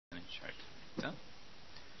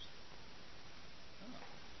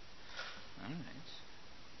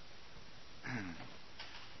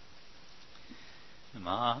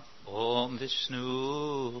Namah Om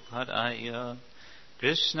Vishnu Padaya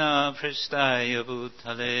Krishna Prasthaya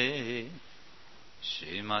Bhutale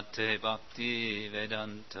Srimate Bhakti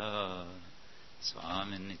Vedanta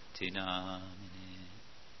Swaminiti Namine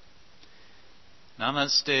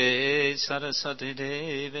Namaste Saraswati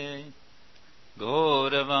Deve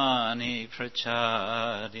Gauravani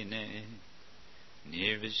Pracharine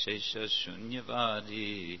Nirvishesha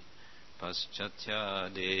Shunyavadi Paschatya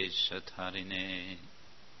Deshatarine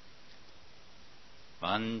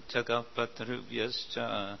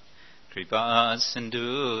Vanchakapatarubhyascha Kripa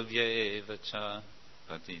Sindhuvyevacha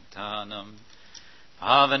Patitanam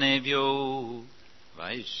Pavanebhyo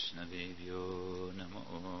Vaishnavebhyo Namo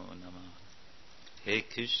Namah. He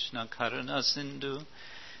Krishna Karuna Sindhu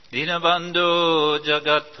Dinabandhu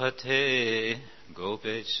Jagatpate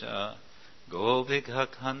Gopesha Gopika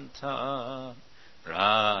Kanta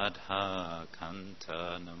Radha Kanta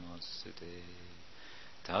Namaste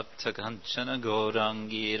Tapta Kanchana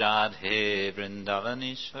Gaurangi Radhe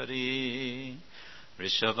Vrindavanishwari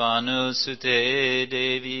Rishabhanu Sute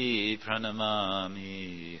Devi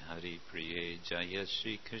Pranamami Hari Priye Jaya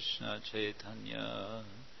Shri Krishna Chaitanya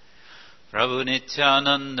Prabhu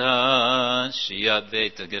Nityananda Shri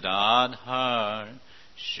Advaita Gadadhar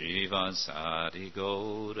Shri Vasari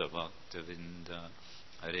Gaura Bhaktavinda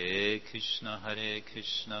Hare Krishna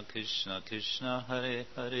Krishna Krishna Hare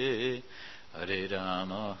Hare Hare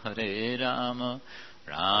Rama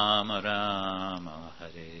Rama Rama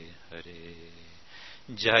Hare Hare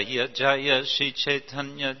Jaya Jaya Shri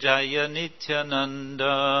Chaitanya Jaya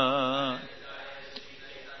Nityananda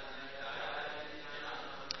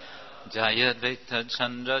Jaya Advaita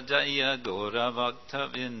Chandra Jaya Gaura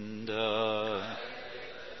Bhaktavinda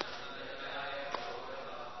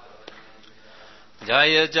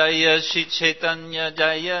Jaya Jaya Shri Chaitanya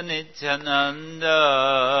Jaya Nityananda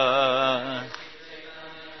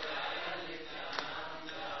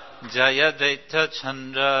Jaya Advaita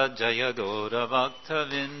Chandra Jaya Gaura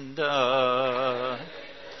Bhaktavinda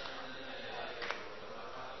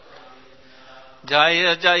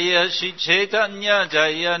Jaya Jaya Shri Chaitanya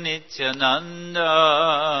Jaya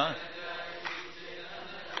Nityananda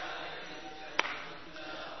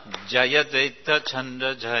Jaya Dvaita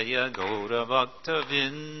Chandra Jaya Gaura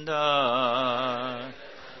Bhaktavinda.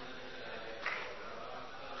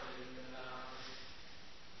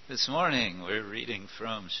 This morning we're reading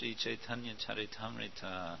from Sri Caitanya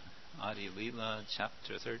Caritamrta, Adi Lila,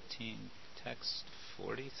 chapter 13, text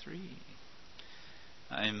 43.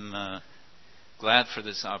 I'm glad for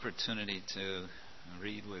this opportunity to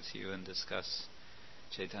read with you and discuss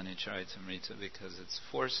Caitanya Caritamrta because it's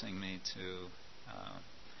forcing me to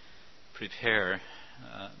prepare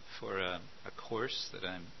for a course that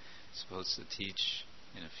I'm supposed to teach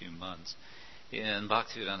in a few months in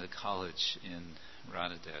Bhaktivedanta College in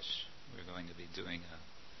Radhadesh. We're going to be doing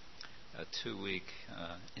a 2-week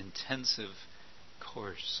intensive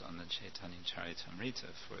course on the Caitanya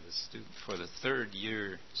Caritamrta for the third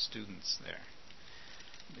year students there.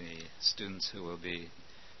 The students who will be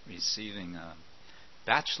receiving a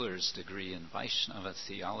bachelor's degree in Vaishnava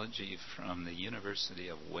theology from the University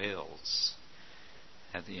of Wales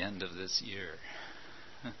at the end of this year.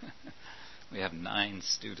 We have 9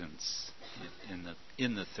 students in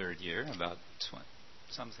the third year, about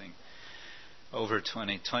over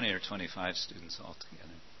 20 or 25 students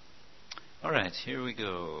altogether. All right, here we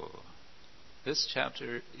go. This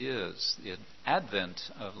chapter is the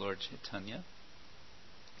advent of Lord Chaitanya.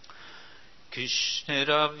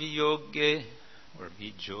 Kshetra Prabhu or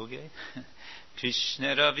Vijoge.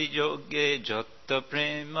 Kshetra Vijoge Jata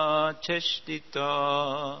Prema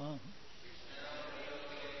Cheshtita.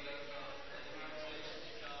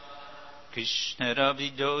 Kshetra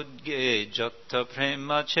Vijoge Jata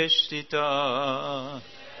Prema Cheshtita.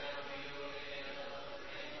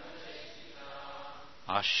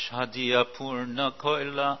 Ashadya Purna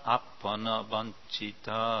Koila Appana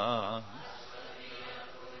Vanchita.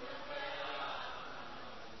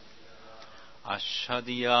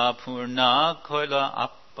 Ashadya Purna Koila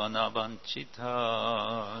Appana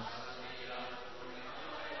Vanchita.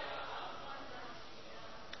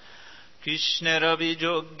 Kshetra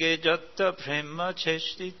Vijoge Jata Prema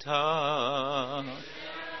Cheshtita.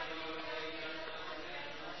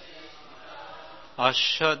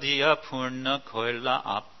 Ashadya Purna Koila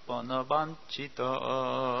Appana Vanchita.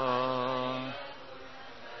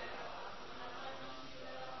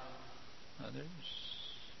 Others?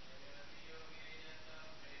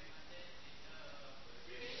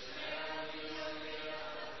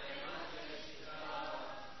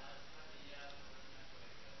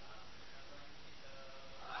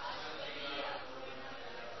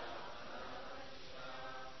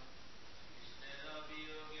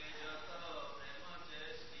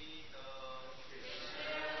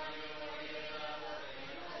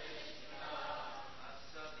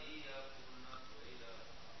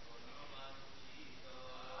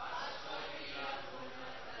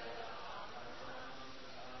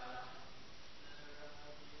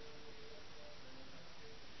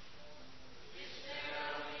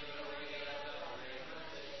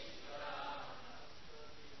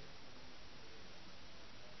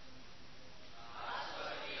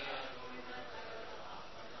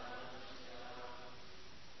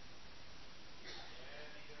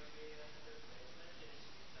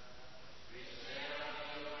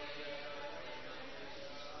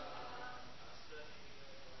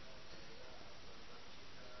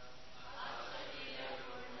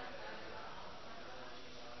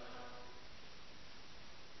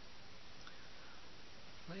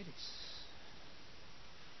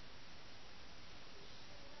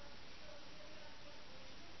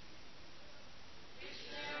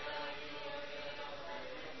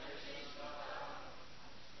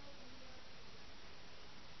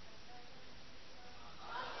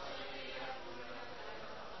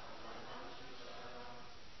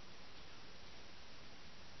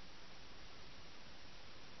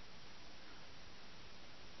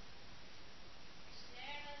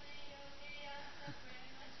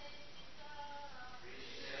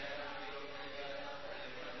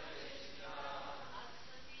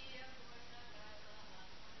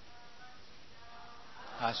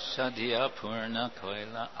 Ashadya Purna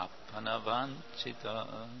Koila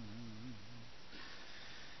Apanavanchita.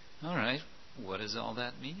 All right, what does all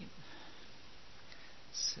that mean?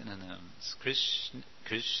 Synonyms.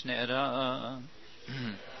 Krishnera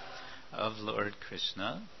of Lord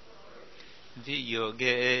Krishna.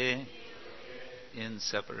 Viyoge, in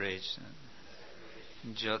separation.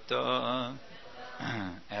 Jata,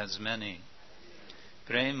 as many.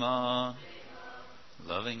 Prema,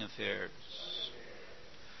 loving affairs.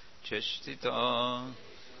 Cheshtita,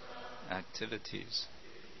 activities.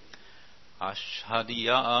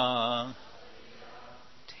 Ashhadiya,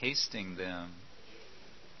 tasting them.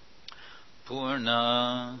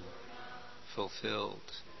 Purna,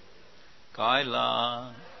 fulfilled.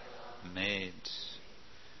 Kaila, made.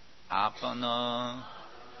 Apana,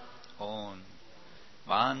 own.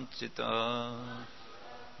 Vanchita,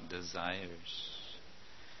 desires.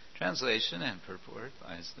 Translation and purport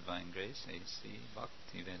by His Divine Grace A.C.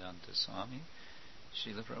 Bhaktivedanta Swami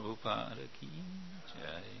Srila Prabhupada Ki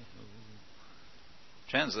Jai Ho.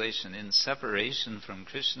 Translation: in separation from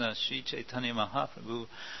Krishna, Sri Caitanya Mahaprabhu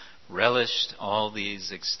relished all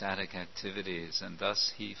these ecstatic activities, and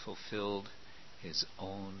thus he fulfilled his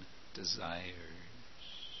own desires.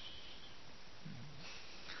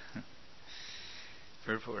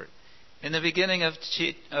 Purport: in the beginning of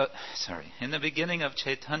Caitanya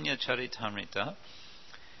Caritamrta,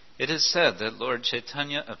 it is said that Lord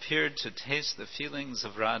Chaitanya appeared to taste the feelings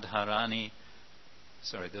of Radharani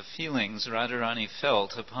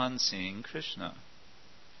felt upon seeing Krishna.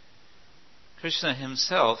 Krishna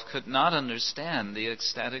himself could not understand the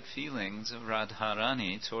ecstatic feelings of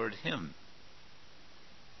Radharani toward him.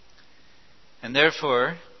 And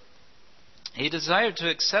therefore, he desired to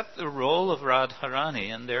accept the role of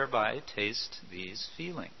Radharani and thereby taste these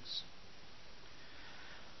feelings.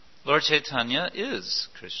 Lord Chaitanya is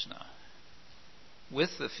Krishna,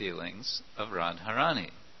 with the feelings of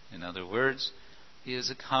Radharani. In other words, he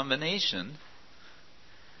is a combination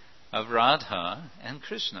of Radha and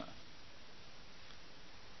Krishna.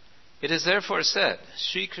 It is therefore said,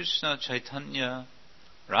 Sri Krishna Chaitanya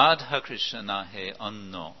Radha Krishna He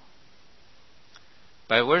Anno.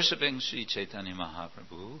 By worshipping Sri Caitanya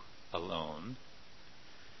Mahaprabhu alone,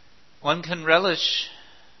 one can relish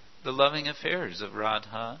the loving affairs of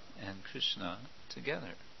Radha and Krishna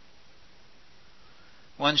together.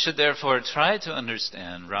 One should therefore try to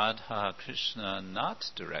understand Radha Krishna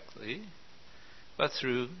not directly, but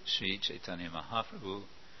through Sri Caitanya Mahaprabhu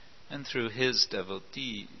and through his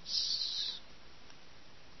devotees.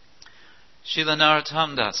 Srila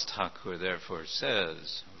Narottam Das Thakur therefore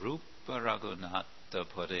says, Rupa Raghunatha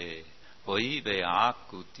Pare Hoibe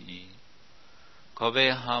Akuti Kobe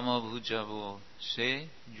Hama Bhujavo Se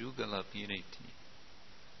Jugala Piriti.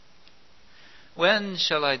 When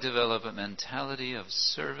shall I develop a mentality of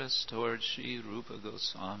service toward Sri Rupa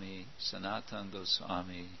Goswami, Sanatana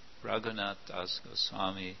Goswami, Raghunath Das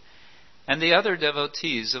Goswami, and the other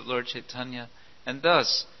devotees of Lord Chaitanya, and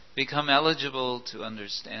thus become eligible to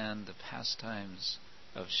understand the pastimes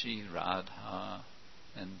of Sri Radha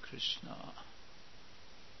and Krishna?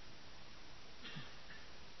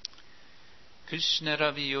 Krishna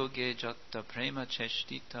Ravi Yoge Jatta Prema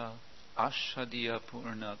Cheshtita Ashadiya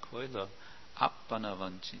Purna Koila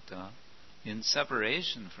Appanavanchita. In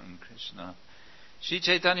separation from Krishna, Sri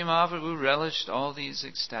Caitanya Mahaprabhu relished all these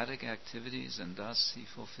ecstatic activities, and thus he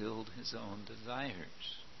fulfilled his own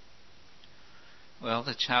desires. Well,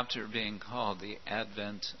 the chapter being called The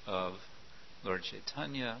Advent of Lord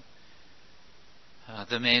Chaitanya,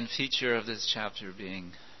 the main feature of this chapter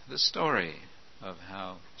being the story of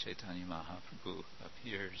how Caitanya Mahaprabhu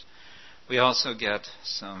appears. We also get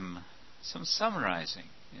some summarizing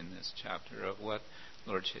in this chapter of what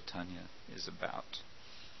Lord Chaitanya is about.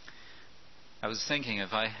 I was thinking,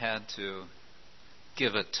 if I had to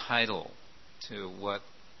give a title to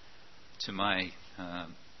my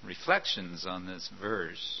reflections on this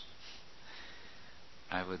verse,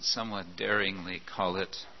 I would somewhat daringly call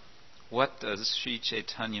it, What Does Sri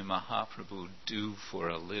Caitanya Mahaprabhu Do for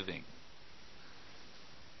a Living?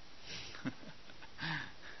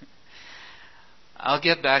 I'll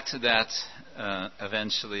get back to that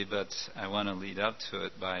eventually, but I want to lead up to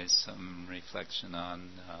it by some reflection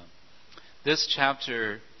on this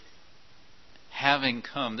chapter having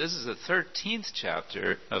come. This is the 13th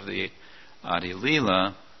chapter of the Adi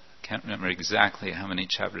Lila. Can't remember exactly how many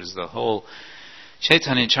chapters the whole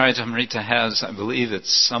Caitanya Caritamrta has. I believe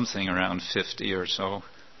it's something around 50 or so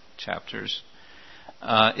chapters.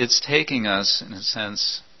 It's taking us, in a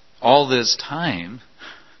sense, all this time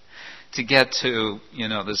to get to,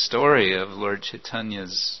 the story of Lord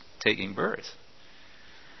Chaitanya's taking birth.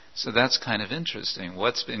 So that's kind of interesting.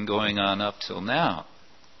 What's been going on up till now?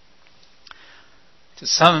 To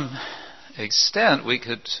some extent, we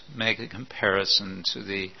could make a comparison to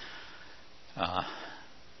the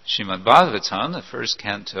Srimad Bhagavatam, the first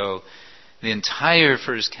canto. The entire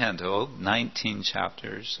first canto, 19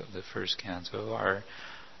 chapters of the first canto, are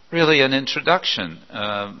really an introduction,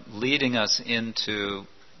 leading us into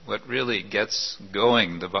what really gets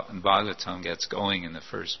going. The Bhagavatam gets going in the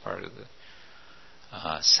first part of the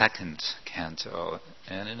second canto.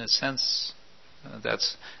 And in a sense,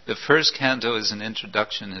 that's the first canto is an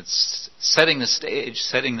introduction. It's setting the stage,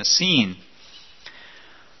 setting the scene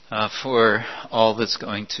for all that's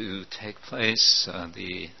going to take place.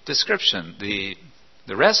 The description,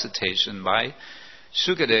 the recitation by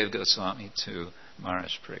Shukadeva Goswami to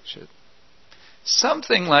Maharaj Parikshit.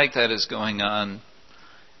 Something like that is going on,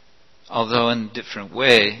 although in a different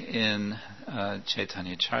way, in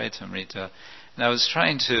Caitanya Caritamrta. And I was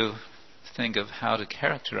trying to think of how to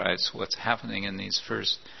characterize what's happening in these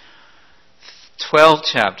first 12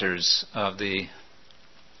 chapters of the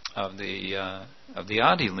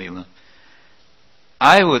Adi Lila.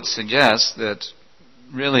 I would suggest that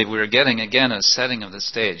really we're getting again a setting of the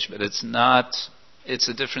stage, but it's not. It's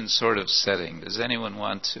a different sort of setting. Does anyone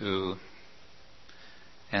want to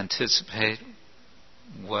anticipate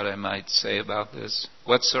what I might say about this?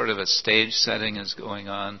 What sort of a stage setting is going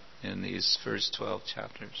on in these first 12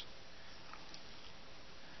 chapters?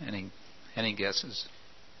 Any guesses?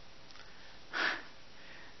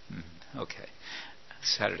 Okay.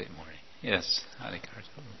 Saturday morning. Yes,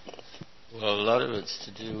 Harikarta. Well, a lot of it's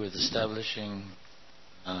to do with establishing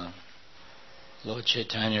Lord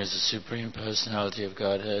Chaitanya as the Supreme Personality of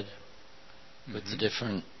Godhead, with the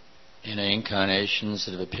different incarnations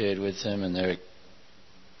that have appeared with him, and their...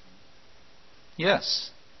 Yes,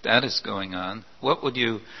 that is going on.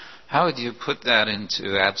 How would you put that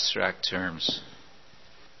into abstract terms?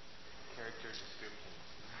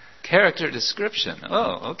 Character description.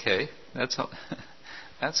 Oh, okay.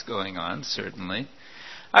 That's going on, certainly.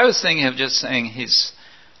 I was thinking of just saying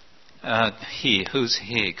who's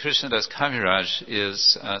he? Krishnadas Kaviraj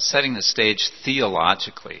is setting the stage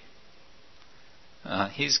theologically.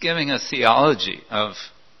 He's giving a theology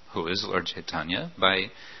of who is Lord Chaitanya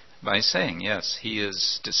by saying, yes, he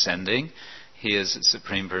is descending, he is the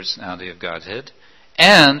Supreme Personality of Godhead,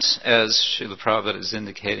 and, as Srila Prabhupada is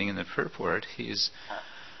indicating in the purport, he's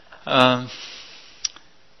being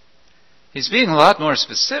a lot more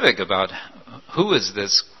specific about who is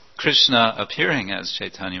this Krishna appearing as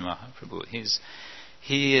Caitanya Mahaprabhu.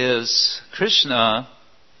 He is Krishna,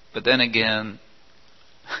 but then again,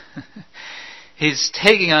 he's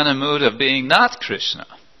taking on a mood of being not Krishna,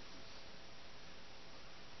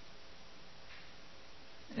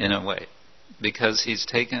 in a way, because he's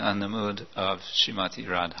taken on the mood of Srimati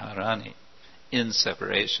Radharani in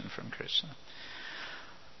separation from Krishna.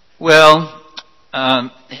 Well,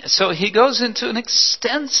 so he goes into an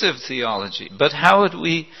extensive theology, but how would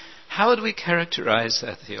we characterize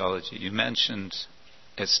that theology? You mentioned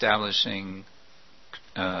establishing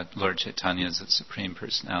Lord Chaitanya as the Supreme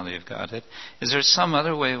Personality of Godhead. Is there some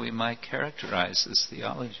other way we might characterize this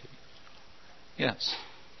theology? Yes.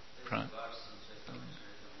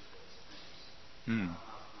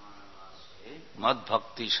 Mad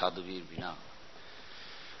Bhakti Sadhuvir Vina.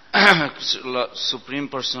 Supreme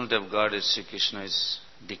Personality of God is Sri Krishna is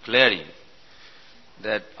declaring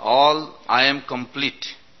that I am complete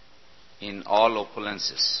in all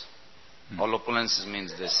opulences. All opulences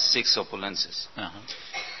means there's 6 opulences.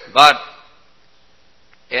 But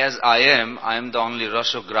as I am the only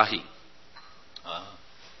Rasagrahi.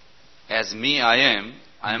 As me I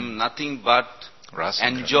am nothing but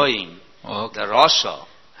enjoying the rasa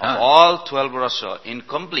of all 12 rasa in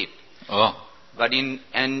complete. But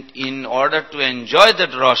in order to enjoy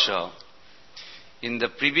that rasa, in the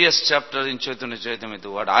previous chapter in Caitanya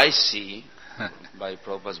Caritamrta, what I see, by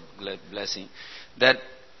Prabhupada's blessing, that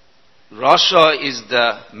rasa is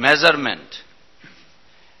the measurement.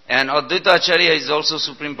 And Advaita Acharya is also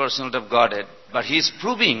Supreme Personality of Godhead, but he is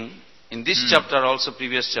proving, in this chapter also,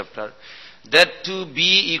 previous chapter, that to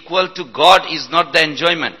be equal to God is not the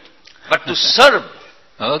enjoyment, but to serve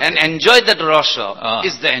and enjoy that rasa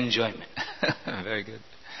is the enjoyment. Very good.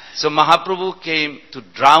 So Mahaprabhu came to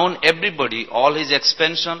drown everybody, all his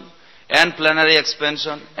expansion and plenary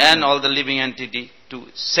expansion and all the living entity, to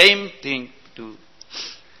same thing, to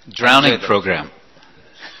drowning program.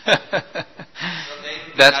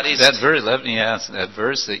 That verse, let me ask, that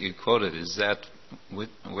verse that you quoted, is that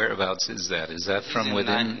Whereabouts is that? Is that from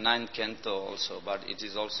within? Ninth canto also, but it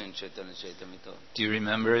is also in Caitanya Caritamrta. Do you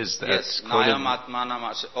remember? Is that yes? Nayam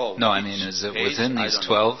Atmanam. Oh, no, I mean, is it within these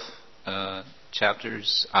 12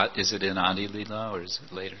 chapters? Is it in Adi Lila or is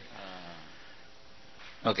it later?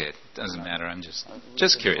 Okay, doesn't matter. I'm just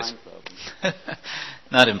curious.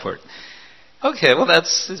 Not important. Okay, well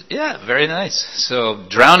that's very nice. So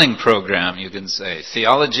drowning program, you can say.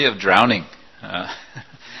 Theology of drowning.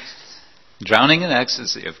 Drowning in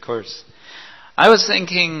ecstasy, of course. I was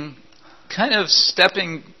thinking, kind of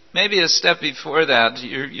stepping, maybe a step before that.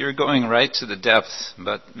 You're going right to the depth,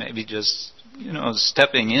 but maybe just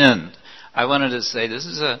stepping in. I wanted to say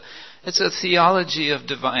it's a theology of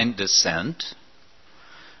divine descent,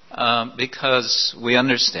 because we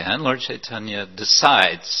understand Lord Chaitanya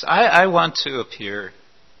decides, I want to appear.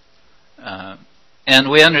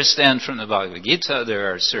 And we understand from the Bhagavad Gita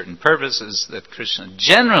there are certain purposes that Krishna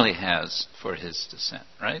generally has for his descent,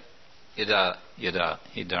 right? Yada yada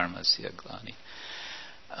hi dharmasya glani.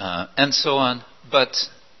 And so on. But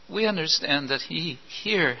we understand that he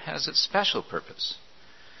here has a special purpose.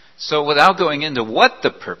 So without going into what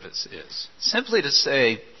the purpose is, simply to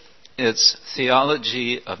say it's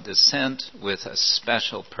theology of descent with a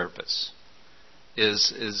special purpose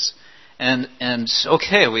and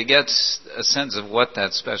okay, we get a sense of what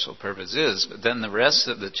that special purpose is, but then the rest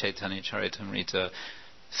of the Caitanya Caritamrta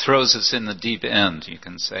throws us in the deep end, you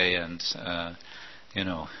can say, and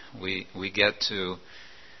we get to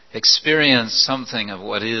experience something of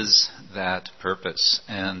what is that purpose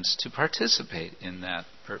and to participate in that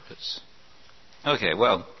purpose. Okay,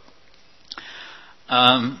 well,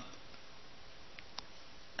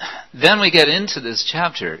 then we get into this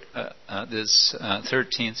chapter, this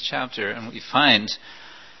 13th chapter, and we find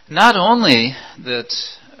not only that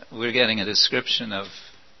we're getting a description of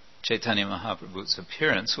Caitanya Mahaprabhu's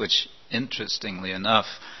appearance, which, interestingly enough,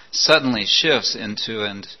 suddenly shifts into,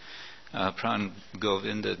 and Pran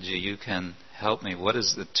Govindaji, you can help me, what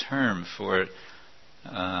is the term for,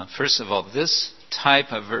 first of all, this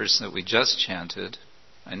type of verse that we just chanted?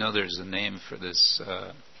 I know there's a name for this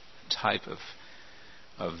type of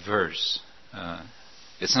verse.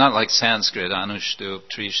 It's not like Sanskrit, Anushtup,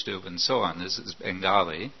 Trishtup, and so on. This is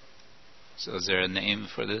Bengali. So is there a name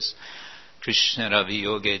for this? Krishna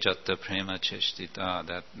Viyoge Jatta Prema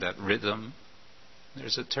Cheshtita, that rhythm.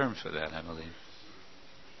 There's a term for that, I believe.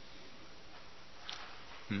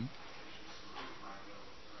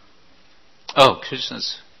 Oh,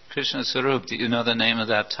 Krishna Sarup. Do you know the name of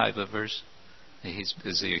that type of verse? He's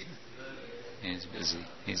busy.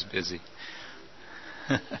 He's busy.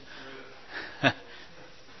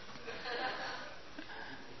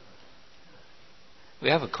 We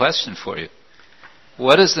have a question for you.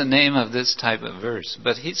 What is the name of this type of verse?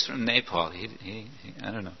 But he's from Nepal. He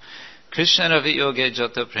I don't know. Krishna Viyoge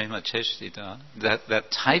Jata Prema Cheshtita.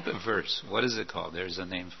 That type of verse. What is it called? There's a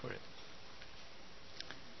name for it.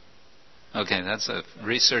 Okay, that's a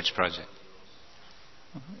research project.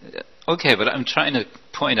 Okay, but I'm trying to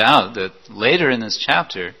point out that later in this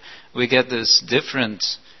chapter we get this different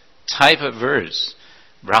type of verse.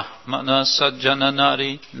 Brahmana sajjana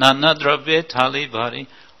nari nana dravye talibari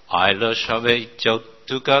aila shave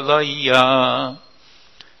jautukalaya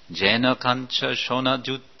jena kancha shona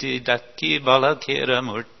jutti daki balakera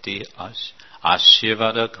murti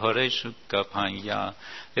ashivada kore shukapanya.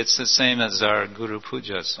 It's the same as our Guru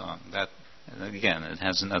Puja song. That, again, it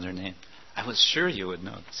has another name. I was sure you would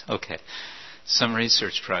know this. Okay, some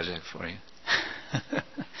research project for you.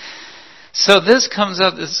 So this comes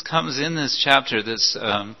up. This comes in this chapter. This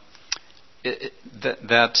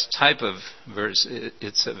that type of verse.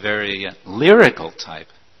 It's a very lyrical type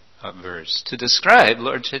of verse to describe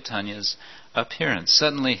Lord Chaitanya's appearance.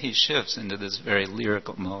 Suddenly he shifts into this very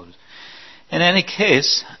lyrical mode. In any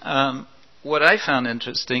case, what I found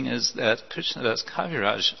interesting is that Krishnadas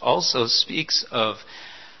Kaviraj also speaks of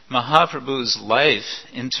Mahaprabhu's life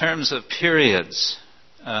in terms of periods,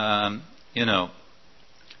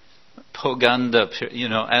 Poganda,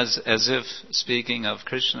 as if speaking of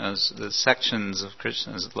Krishna's, the sections of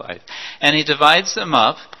Krishna's life. And he divides them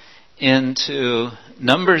up into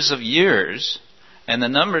numbers of years, and the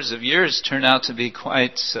numbers of years turn out to be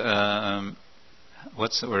quite,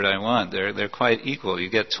 what's the word I want? They're quite equal. You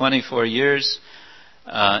get 24 years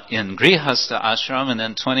in Grihastha ashram, and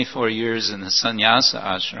then 24 years in the sannyasa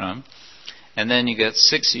ashram. And then you get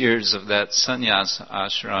 6 years of that sannyasa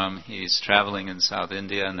ashram. He's traveling in South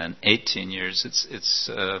India, and then 18 years. It's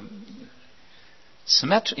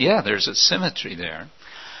symmetry. Yeah, there's a symmetry there.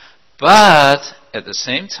 But at the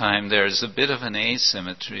same time, there's a bit of an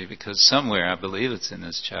asymmetry, because somewhere, I believe it's in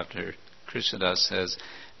this chapter, Krishnadas says,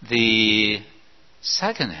 the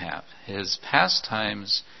second half, his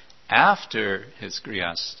pastimes after his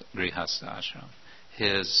grihastha ashram,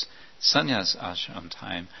 his sannyas ashram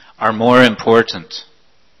time, are more important.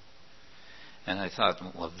 And I thought,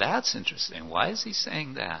 well, that's interesting. Why is he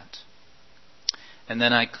saying that? And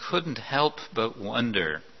then I couldn't help but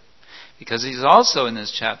wonder, because he's also in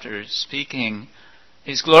this chapter speaking,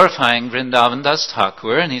 he's glorifying Vrindavan Das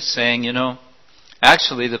Thakur, and he's saying,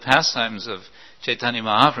 actually the pastimes of Caitanya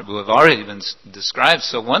Mahaprabhu have already been described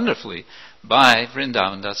so wonderfully by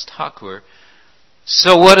Vrindavan Das Thakur.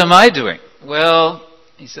 So what am I doing? Well,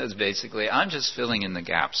 he says basically, I'm just filling in the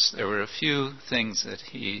gaps. There were a few things that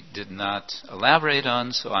he did not elaborate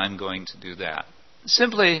on, so I'm going to do that.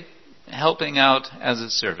 Simply helping out as a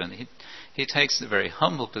servant. He takes the very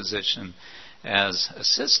humble position as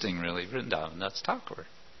assisting, really, Vrindavan Das Thakur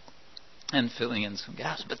and filling in some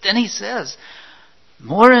gaps. But then he says,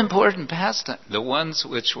 more important pastime, the ones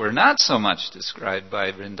which were not so much described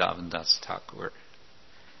by Vrindavan Das Thakur.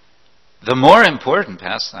 The more important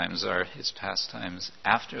pastimes are his pastimes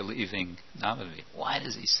after leaving Navadvip. Why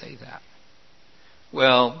does he say that?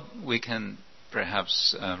 Well, we can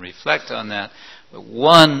perhaps reflect on that. But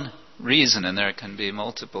one reason, and there can be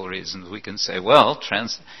multiple reasons, we can say, well,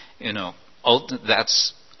 that's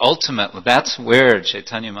where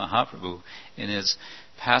Caitanya Mahaprabhu, in his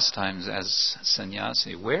pastimes as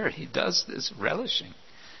sannyasi, where he does this relishing,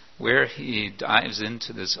 where he dives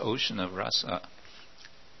into this ocean of rasa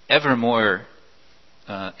ever more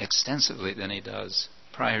extensively than he does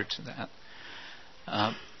prior to that.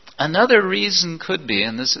 Another reason could be,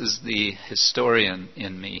 and this is the historian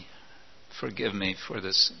in me, forgive me for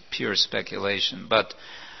this pure speculation, but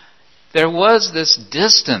there was this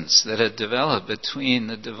distance that had developed between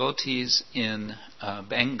the devotees in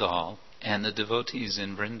Bengal and the devotees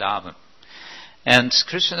in Vrindavan. And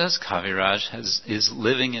Krishnadas Kaviraj is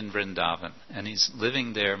living in Vrindavan, and he's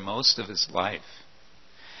living there most of his life.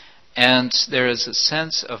 And there is a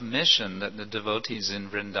sense of mission that the devotees in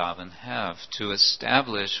Vrindavan have to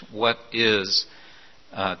establish what is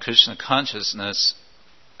Krishna consciousness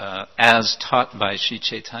as taught by Sri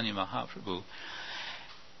Caitanya Mahaprabhu.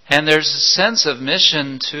 And there's a sense of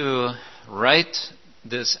mission to write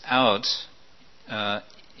this out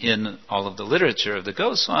in all of the literature of the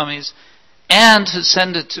Goswamis and to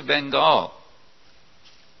send it to Bengal.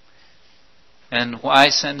 And why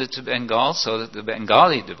send it to Bengal? So that the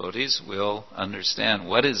Bengali devotees will understand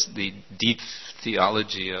what is the deep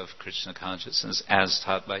theology of Krishna consciousness as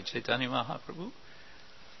taught by Caitanya Mahaprabhu.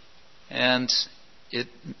 And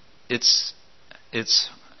it's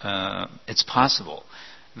possible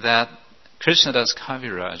that Krishnadas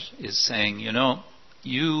Kaviraj is saying,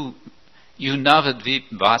 you Navadvip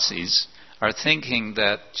Vasis are thinking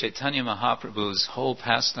that Caitanya Mahaprabhu's whole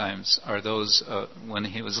pastimes are those when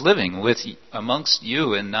he was living amongst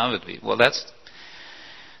you in Navadvip. Well,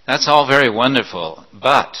 that's all very wonderful,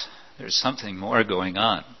 but there's something more going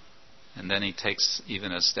on. And then he takes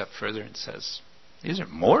even a step further and says, these are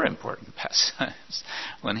more important pastimes.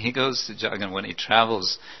 When he goes to Jagannath, when he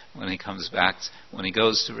travels, when he comes back, when he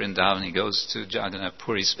goes to Vrindavan, he goes to Jagannath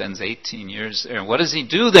Puri, spends 18 years there. And what does he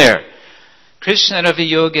do there? Krishna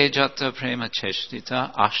Ravi Yoge Jata Prema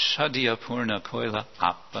Cheshtita Ashadya Purna Koila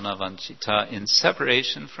Apanavanchita, in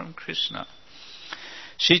separation from Krishna.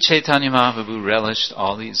 Sri Caitanya Mahaprabhu relished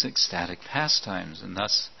all these ecstatic pastimes, and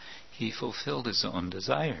thus he fulfilled his own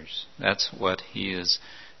desires. That's what he is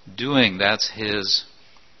doing. That's his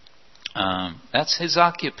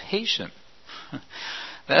occupation.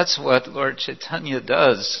 That's what Lord Chaitanya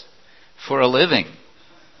does for a living.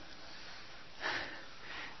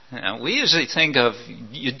 Now, we usually think of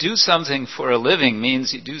you do something for a living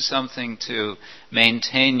means you do something to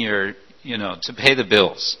maintain your, to pay the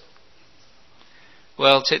bills.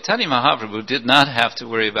 Well, Caitanya Mahaprabhu did not have to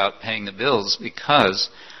worry about paying the bills because,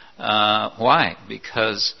 why?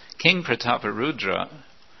 Because King Prataparudra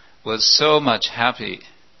was so much happy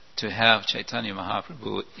to have Caitanya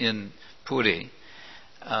Mahaprabhu in Puri.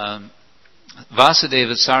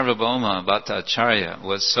 Vasudeva Sarvabhauma Bhattacharya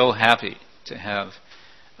was so happy to have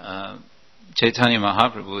Caitanya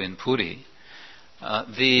Mahaprabhu in Puri.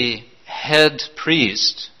 The head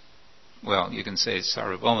priest, well, you can say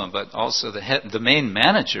Sarvabhauma, but also the main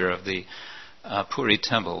manager of the Puri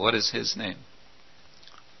temple, what is his name?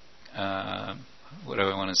 What do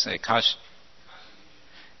I want to say?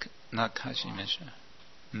 Not Kashi Mishra.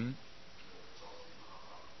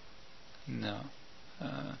 No.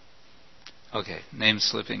 Okay, name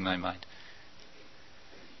slipping my mind.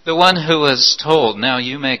 The one who was told, now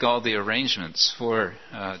you make all the arrangements for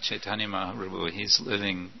Caitanya Mahaprabhu. He's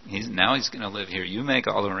going to live here. You make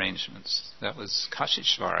all the arrangements. That was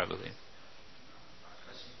Kashishvara, I believe.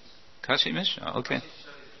 Kashi Mishra, okay.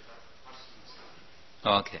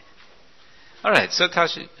 Okay. All right, so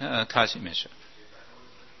Kashi Mishra.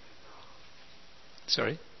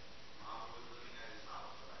 Sorry?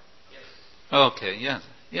 Okay, yeah.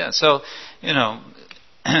 Yeah, so,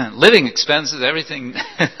 living expenses, everything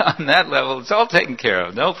on that level, it's all taken care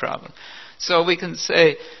of, no problem. So we can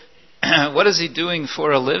say, what is he doing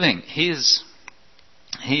for a living? He's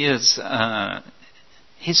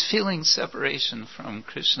feeling separation from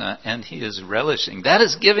Krishna, and he is relishing. That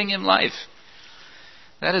is giving him life.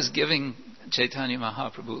 That is giving Caitanya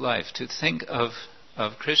Mahaprabhu life, to think of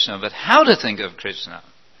Krishna. But how to think of Krishna?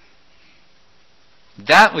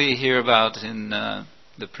 That we hear about in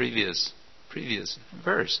the previous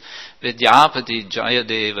verse. Vidyapati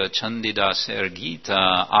Jayadeva Chandidaser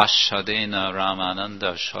Gita Ashadena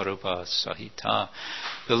Ramananda Sharupa Sahita.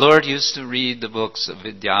 The Lord used to read the books of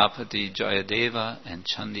Vidyapati Jayadeva and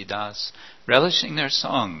Chandidas, relishing their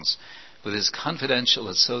songs with his confidential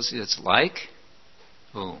associates like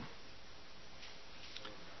who?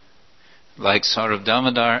 Like Saurabh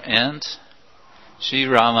Damodar and Sri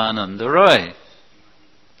Ramananda Roy.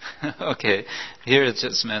 Okay, here it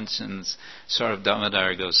just mentions Saurabh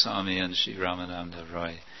Damodar Goswami and Sri Ramananda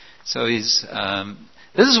Roy. So this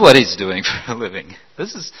is what he's doing for a living.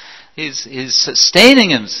 He's sustaining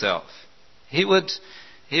himself. He would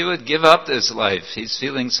give up this life. He's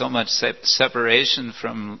feeling so much separation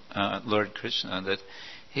from Lord Krishna that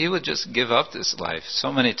he would just give up this life.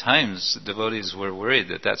 So many times the devotees were worried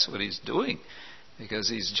that that's what he's doing, because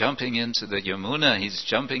he's jumping into the Yamuna, he's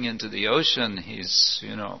jumping into the ocean, he's,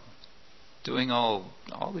 doing all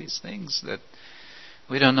these things that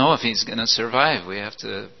we don't know if he's going to survive. We have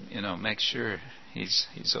to, make sure he's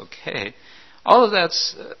okay. All of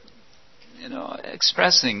that's,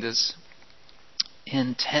 expressing this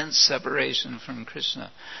intense separation from Krishna.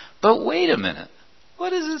 But wait a minute.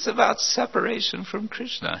 What is this about separation from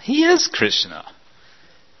Krishna? He is Krishna.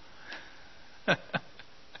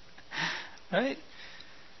 Right?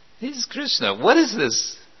 He's Krishna. What is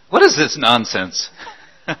this? What is this nonsense?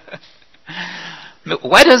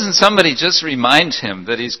 Why doesn't somebody just remind him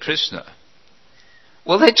that he's Krishna?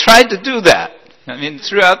 Well, they tried to do that. I mean,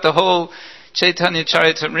 throughout the whole Caitanya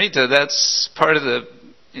Caritamrta, that's part of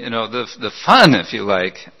the fun, if you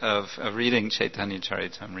like, of reading Caitanya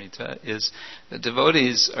Caritamrta, is the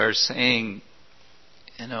devotees are saying,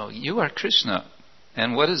 you are Krishna.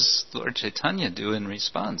 And what does Lord Chaitanya do in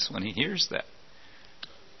response when he hears that?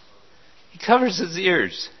 He covers his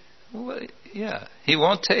ears. Well, yeah, he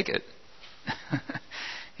won't take it.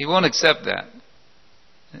 He won't accept that.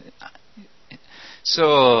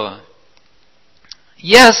 So,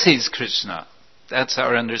 yes, he's Krishna. That's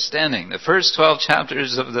our understanding. The first 12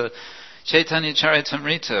 chapters of the Caitanya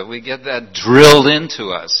Caritamrta, we get that drilled into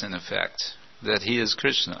us, in effect, that he is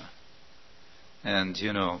Krishna. And,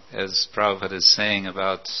 as Prabhupada is saying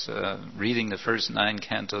about reading the first 9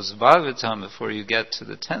 cantos of Bhagavatam before you get to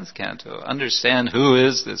the 10th canto, understand who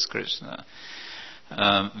is this Krishna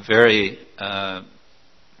very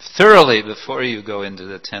thoroughly before you go into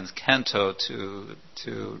the 10th canto to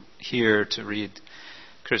read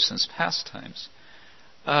Krishna's pastimes.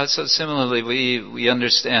 So similarly, we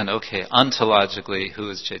understand, okay, ontologically, who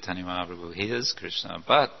is Caitanya Mahaprabhu? He is Krishna.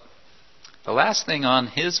 But the last thing on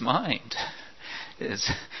his mind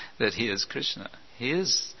is that he is Krishna. He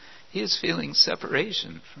is feeling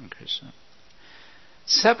separation from Krishna.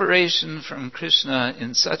 Separation from Krishna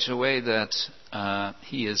in such a way that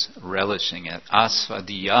he is relishing it.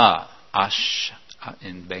 Asvadiya.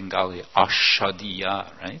 In Bengali,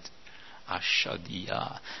 ashadiya, right?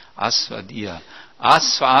 Ashadiya. Asvadiya.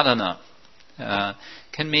 Asvadana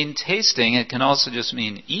can mean tasting. It can also just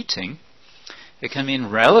mean eating. It can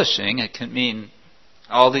mean relishing. It can mean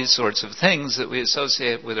all these sorts of things that we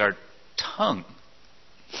associate with our tongue.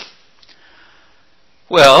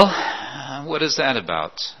 Well, what is that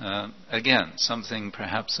about? Again, something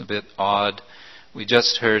perhaps a bit odd. We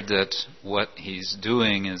just heard that what he's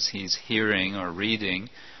doing is he's hearing or reading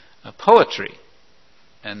poetry.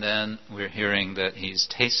 And then we're hearing that he's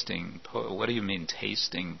tasting. What do you mean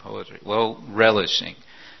tasting poetry? Well, relishing.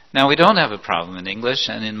 Now, we don't have a problem in English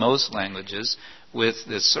and in most languages with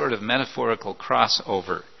this sort of metaphorical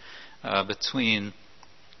crossover between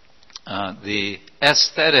the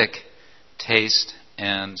aesthetic taste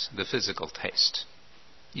and the physical taste.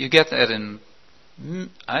 You get that in,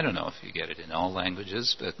 I don't know if you get it in all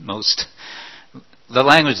languages, but most, the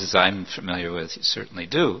languages I'm familiar with, you certainly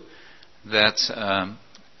do, that,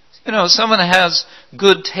 someone has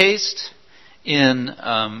good taste in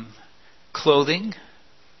clothing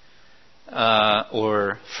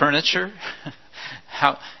or furniture,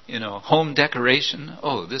 home decoration.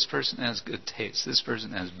 Oh, this person has good taste. This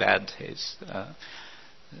person has bad taste.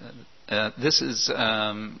 This is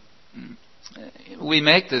we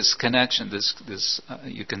make this connection. This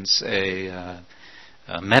you can say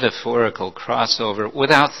metaphorical crossover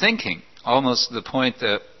without thinking, almost to the point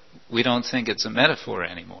that we don't think it's a metaphor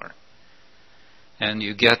anymore. And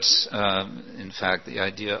you get, in fact, the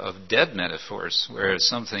idea of dead metaphors, where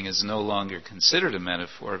something is no longer considered a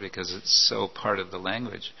metaphor because it's so part of the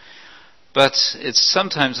language. But it's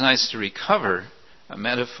sometimes nice to recover a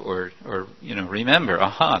metaphor, or remember,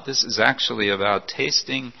 this is actually about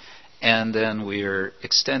tasting, and then we're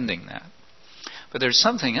extending that. But there's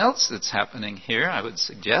something else that's happening here, I would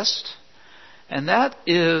suggest, and that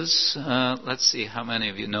is, let's see how many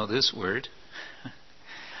of you know this word.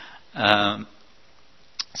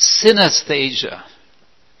 Synesthesia.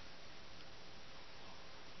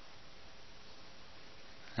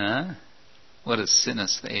 What does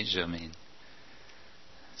synesthesia mean?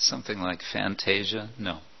 Something like fantasia?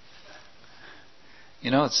 No.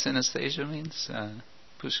 You know what synesthesia means,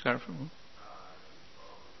 Pushkar Prabhu?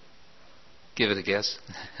 Give it a guess.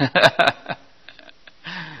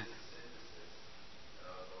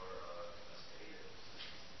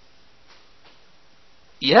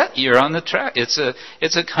 Yeah, you're on the track. It's a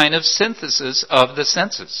kind of synthesis of the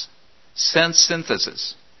senses. Sense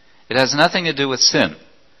synthesis. It has nothing to do with sin.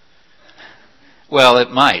 Well,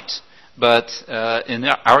 it might, but in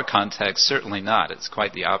our context, certainly not. It's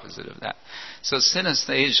quite the opposite of that. So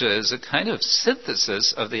synesthesia is a kind of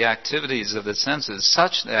synthesis of the activities of the senses,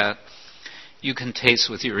 such that you can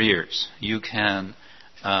taste with your ears, you can,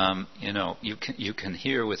 you can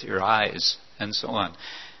hear with your eyes, and so on.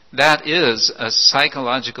 That is a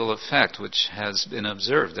psychological effect which has been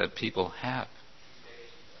observed that people have.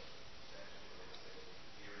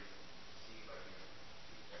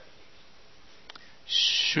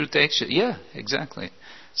 Shruteksha, yeah, exactly.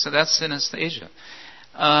 So that's synesthesia.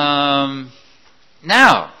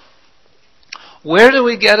 Now, where do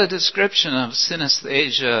we get a description of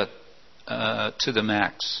synesthesia to the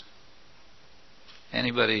max?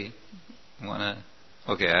 Anybody want to?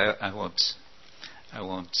 Okay, I won't.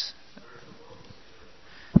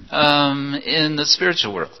 In the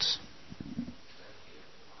spiritual world.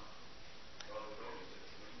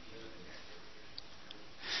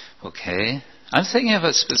 Okay, I'm thinking of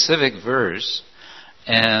a specific verse,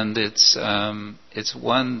 and it's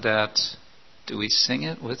one that. Do we sing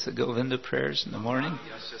it with the Govinda prayers in the morning?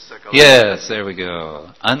 Yes, there we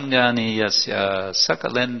go. Angani yasya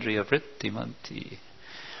sakalendriya vrittimanti.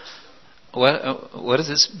 What is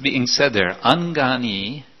this being said there?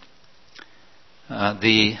 Angani,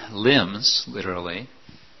 the limbs, literally.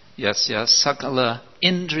 Yasya sakala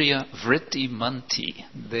indriya vrittimanti.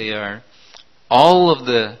 They are, all of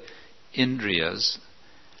the indriyas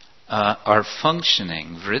are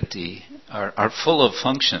functioning, vritti, are full of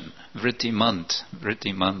function. Vrittimant.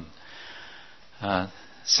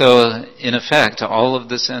 So, in effect, all of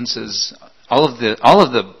the senses, all of the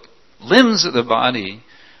limbs of the body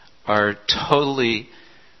are totally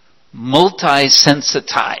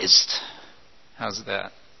multi-sensitized. How's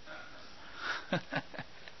that?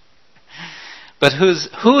 But who is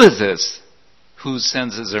this whose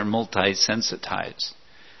senses are multi-sensitized?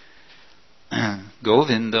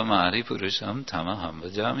 Govinda Mari Purusham Tamaham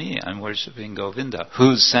Bhajami. I'm worshipping Govinda,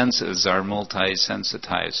 whose senses are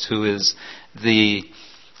multi-sensitized, who is the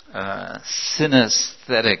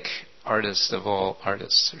synesthetic artist of all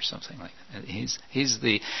artists, or something like that. He's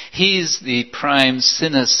the prime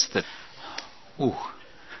synesthetic.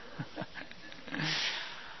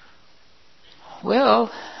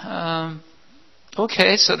 Well,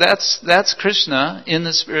 okay, so that's Krishna in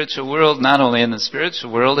the spiritual world. Not only in the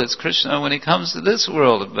spiritual world, it's Krishna when he comes to this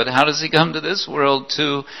world. But how does he come to this world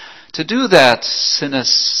to do that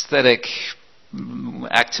synesthetic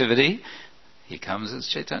activity? He comes as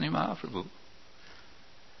Caitanya Mahaprabhu.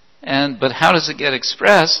 But how does it get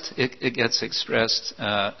expressed? It gets expressed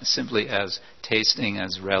simply as tasting,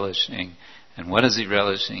 as relishing. And what is he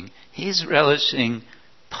relishing? He's relishing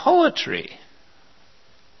poetry.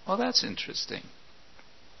 Well, that's interesting.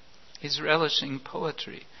 He's relishing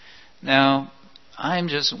poetry. Now, I'm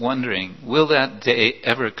just wondering, will that day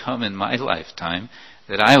ever come in my lifetime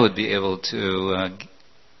that I would be able to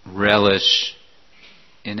relish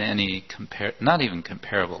in any not even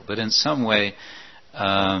comparable, but in some way,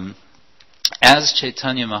 as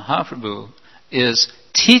Caitanya Mahaprabhu is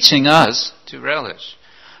teaching us to relish.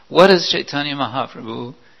 What is Caitanya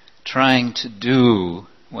Mahaprabhu trying to do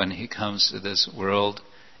when he comes to this world,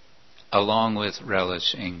 along with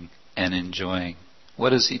relishing and enjoying?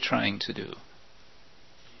 What is he trying to do?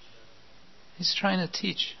 He's trying to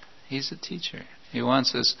teach. He's a teacher. He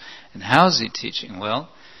wants us. And how is he teaching? Well,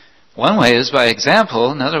 one way is by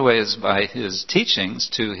example. Another way is by his teachings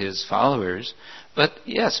to his followers. But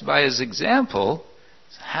yes, by his example,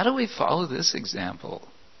 how do we follow this example?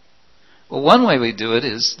 Well, one way we do it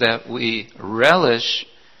is that we relish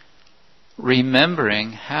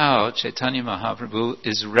remembering how Caitanya Mahaprabhu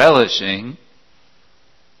is relishing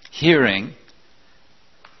hearing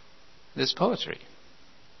this poetry.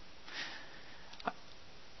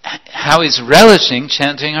 How he's relishing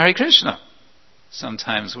chanting Hare Krishna.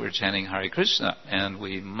 Sometimes we're chanting Hare Krishna and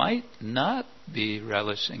we might not be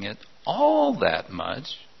relishing it all that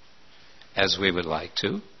much as we would like to.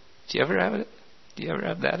 Do you ever have it? Do you ever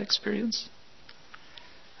have that experience?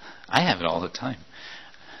 I have it all the time.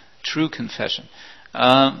 True confession.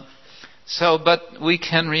 But we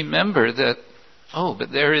can remember that,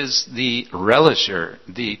 but there is the relisher,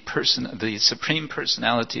 the Supreme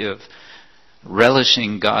Personality of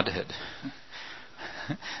relishing Godhead.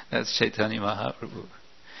 That's Caitanya Mahaprabhu.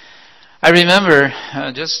 I remember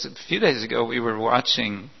just a few days ago we were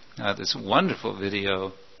watching this wonderful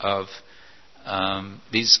video of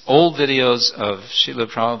these old videos of Srila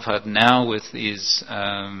Prabhupada now with these,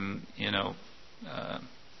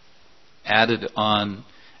 added on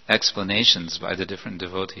explanations by the different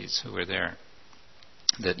devotees who were there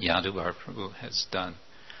that Yaduvar Prabhu has done.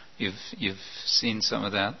 You've seen some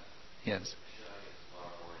of that? Yes.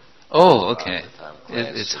 Oh, okay.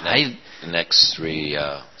 It's the next 3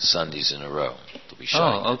 Sundays in a row to be showing.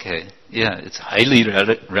 Oh, okay. Yeah, it's highly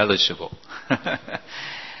relishable.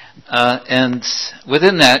 And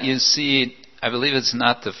within that, you see, I believe it's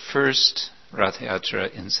not the first Rath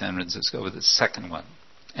Yatra in San Francisco, but the second one.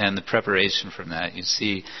 And the preparation from that, you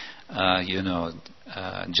see, Jayananda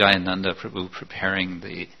Prabhu preparing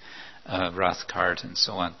the Rath cart and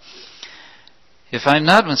so on. If I'm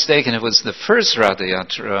not mistaken, it was the first Rath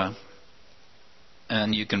Yatra,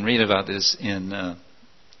 and you can read about this in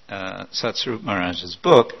Satsvarup Maharaj's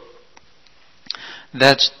book,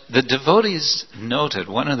 that the devotees noted,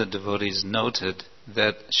 one of the devotees noted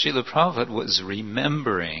that Srila Prabhupada was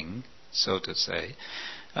remembering, so to say,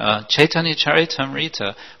 Caitanya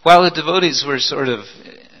Caritamrta, while the devotees were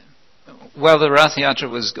while the Rath Yatra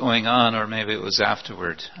was going on, or maybe it was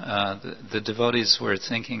afterward, the devotees were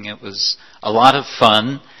thinking it was a lot of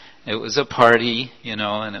fun, it was a party,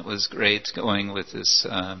 and it was great going with this,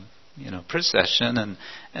 procession,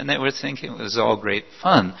 and they were thinking it was all great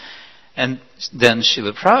fun. And then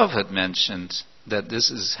Srila Prabhupada mentioned that this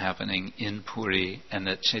is happening in Puri, and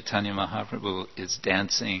that Caitanya Mahaprabhu is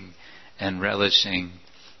dancing and relishing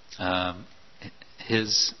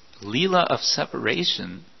his Lila of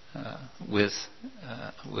separation with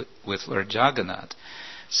Lord Jagannath.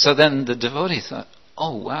 So then the devotee thought,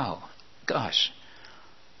 oh wow, gosh,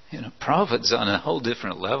 Prabhupada's on a whole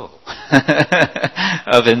different level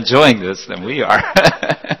of enjoying this than we are.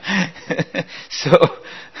 So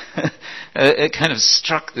it kind of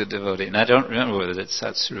struck the devotee, and I don't remember whether it's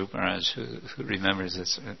Satsvarup Maharaj who remembers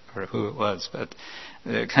this or who it was, but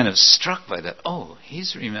kind of struck by that. Oh,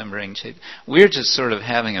 he's remembering Chaitanya. We're just sort of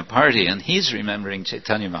having a party, and he's remembering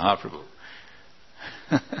Caitanya Mahaprabhu.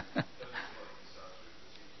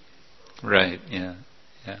 Right, yeah.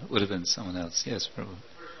 It would have been someone else. Yes, Prabhu.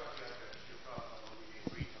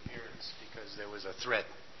 Because there was a threat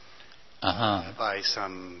by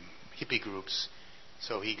some hippie groups.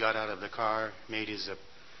 So he got out of the car, made his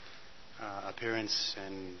appearance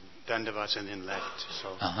and dandavats, and then left.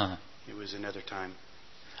 So it was another time.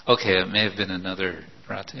 Okay, it may have been another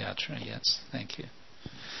Rath Yatra. Yes, thank you.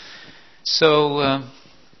 So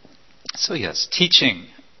yes, teaching,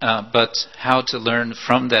 but how to learn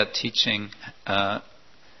from that teaching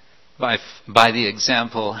by the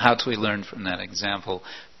example. How do we learn from that example?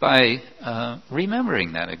 By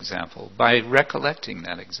remembering that example, by recollecting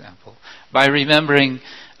that example, by remembering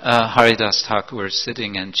Haridas Thakur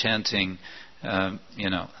sitting and chanting,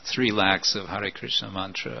 3 lakhs of Hare Krishna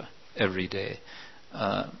mantra every day.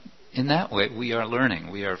 In that way, we are learning,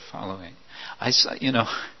 we are following.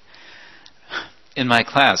 In my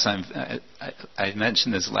class, I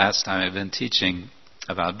mentioned this last time. I've been teaching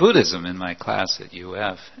about Buddhism in my class at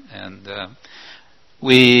UF, and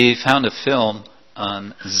we found a film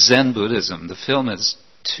on Zen Buddhism. The film is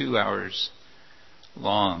 2 hours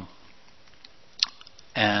long,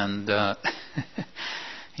 and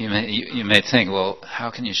you may think, well,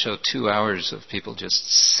 how can you show 2 hours of people just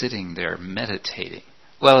sitting there meditating?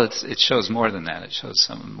 Well, it shows more than that. It shows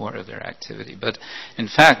some more of their activity. But in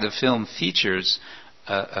fact, the film features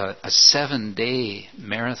a 7-day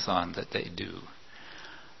marathon that they do,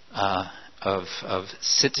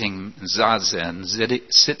 sitting zazen,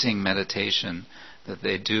 sitting meditation that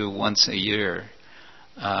they do once a year,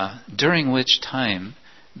 during which time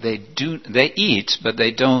they eat, but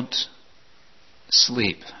they don't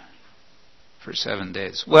sleep for 7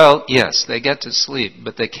 days. Well, yes, they get to sleep,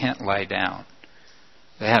 but they can't lie down.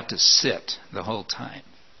 They have to sit the whole time.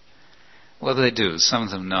 Well, they do. Some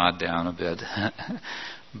of them nod down a bit.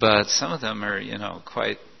 But some of them are,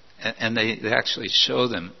 quite... And they actually show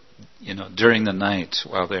them, during the night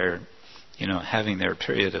while they're, having their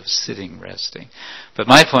period of sitting, resting. But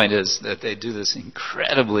my point is that they do this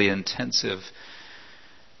incredibly intensive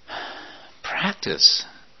practice.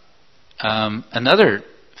 Another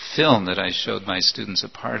film that I showed my students a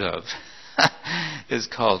part of is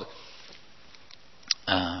called...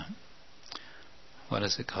 what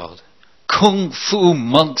is it called? Kung Fu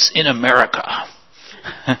Monks in America.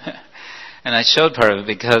 And I showed part of it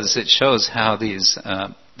because it shows how these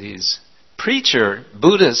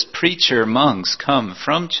Buddhist preacher monks come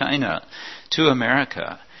from China to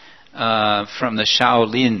America, from the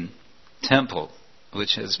Alachua Temple,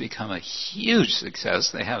 which has become a huge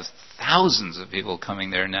success. They have thousands of people coming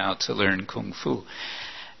there now to learn Kung Fu.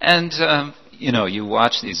 And, you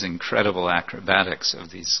watch these incredible acrobatics of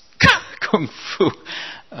these Kung Fu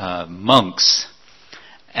monks.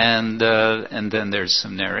 And then there's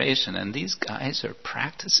some narration. And these guys are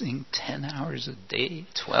practicing 10 hours a day,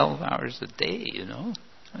 12 hours a day,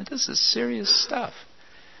 I mean, this is serious stuff.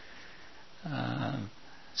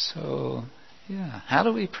 So, how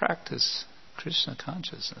do we practice Krishna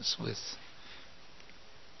consciousness with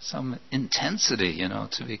some intensity,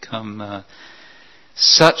 to become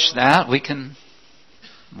such that we can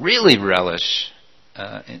really relish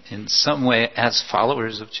in some way as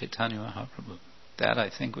followers of Caitanya Mahaprabhu. That I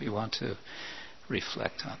think we want to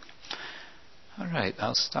reflect on. All right,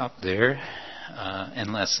 I'll stop there,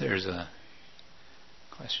 unless there's a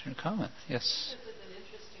question or comment. Yes? This is an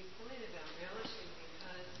interesting point about relishing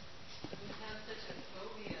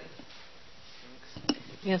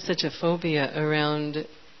because we have such a phobia around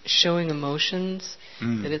showing emotions,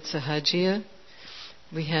 that it's sahajya.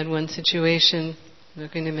 We had one situation, I'm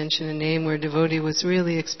not going to mention a name, where a devotee was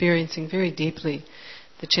really experiencing very deeply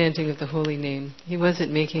the chanting of the holy name. He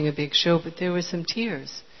wasn't making a big show, but there were some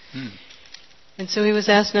tears. And so he was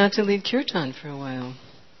asked not to lead kirtan for a while.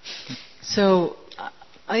 So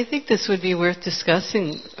I think this would be worth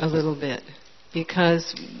discussing a little bit,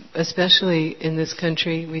 because especially in this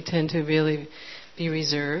country, we tend to really be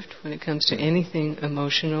reserved when it comes to anything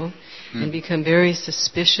emotional, and become very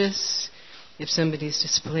suspicious if somebody's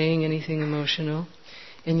displaying anything emotional.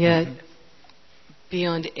 And yet,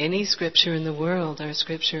 beyond any scripture in the world, our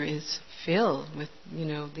scripture is filled with,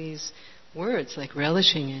 these words like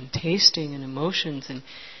relishing and tasting and emotions and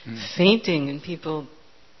fainting and people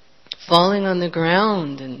falling on the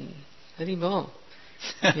ground and haribol.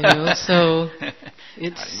 So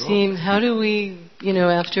it seemed, how do we,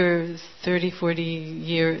 after 30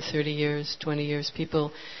 years, 20 years,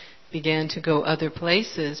 people began to go other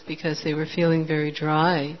places because they were feeling very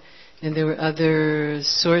dry, and there were other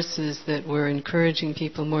sources that were encouraging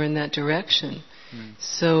people more in that direction.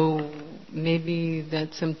 So maybe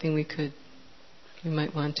that's something we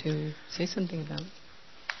might want to say something about.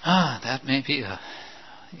 That may be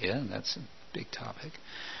that's a big topic.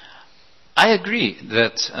 I agree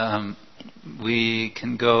that we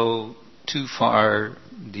can go too far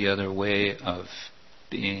the other way of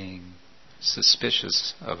being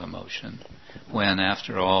suspicious of emotion, when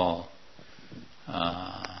after all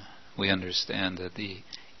we understand that the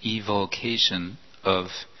evocation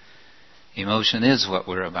of emotion is what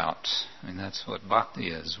we're about. I mean, that's what bhakti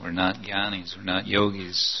is. We're not jnanis, we're not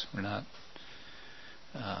yogis, we're not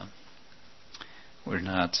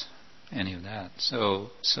any of that. So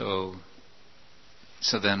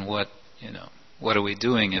then what are we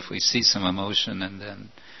doing if we see some emotion and then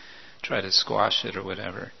try to squash it or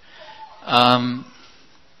whatever?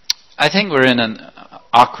 I think we're in an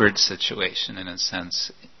awkward situation in a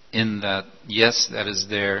sense, in that, yes, that is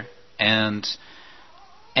there, and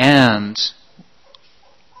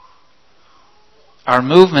our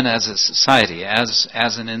movement as a society, as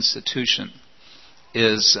an institution,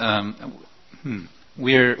 is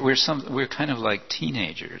we're kind of like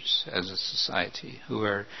teenagers as a society who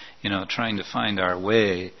are trying to find our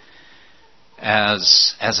way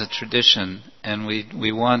as a tradition, and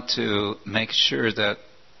we want to make sure that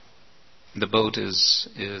the boat is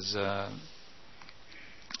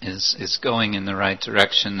going in the right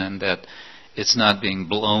direction, and that it's not being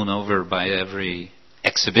blown over by every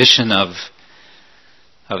exhibition of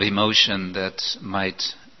emotion that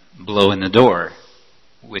might blow in the door,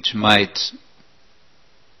 which might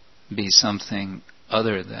be something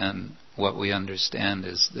other than what we understand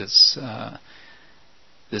is this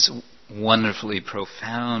wonderfully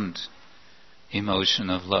profound emotion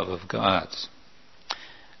of love of God.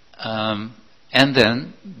 And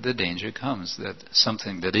then the danger comes that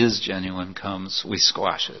something that is genuine comes, we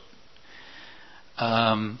squash it.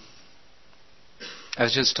 I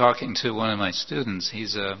was just talking to one of my students.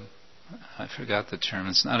 I forgot the term.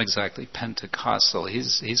 It's not exactly Pentecostal.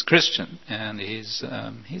 He's Christian, and he's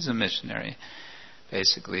a missionary.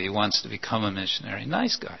 Basically, he wants to become a missionary.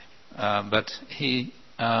 Nice guy, but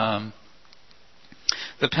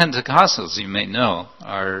the Pentecostals, you may know,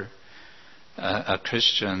 are a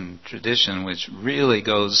Christian tradition which really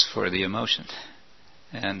goes for the emotion.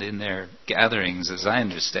 And in their gatherings, as I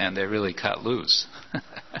understand, they really cut loose.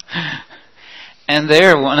 And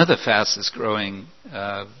they're one of the fastest growing,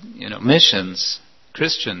 missions,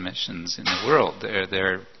 Christian missions in the world.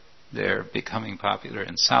 They're becoming popular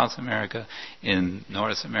in South America, in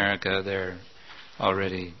North America. They're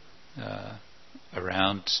already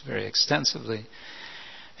around very extensively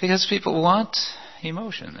because people want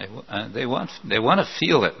emotion. They want to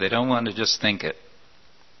feel it. They don't want to just think it.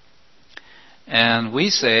 And we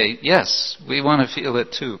say, yes, we want to feel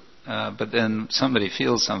it too. But then somebody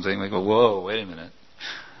feels something, we go, whoa, wait a minute.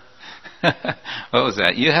 What was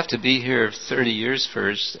that? You have to be here 30 years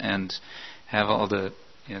first and have all the,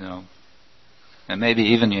 and maybe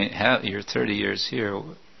even you have your 30 years here.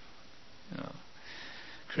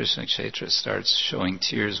 Krishna Kshetra starts showing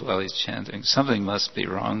tears while he's chanting. Something must be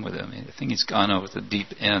wrong with him. I think he's gone over the deep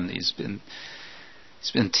end. He's been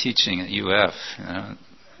teaching at UF. I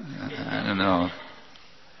don't know.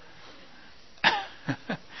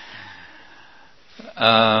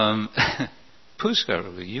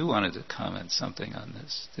 Pushkar, you wanted to comment something on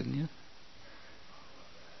this, didn't you?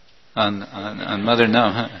 On Mother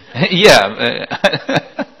Nam. Yeah.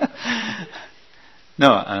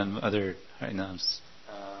 No, on Mother Harinam's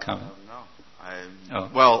comment. No.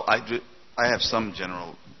 Well, I have some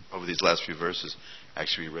general, over these last few verses,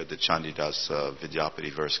 actually read the Chandidas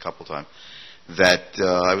Vidyapati verse a couple times, that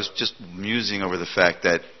I was just musing over the fact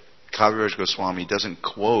that Kaviraj Goswami doesn't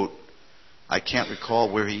quote, I can't recall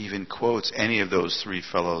where he even quotes any of those three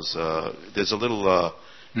fellows. There's a little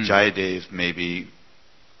Jayadev maybe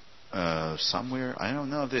somewhere. I don't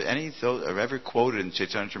know that any of those are ever quoted in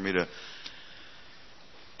Caitanya Caritamrta.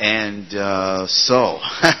 And so,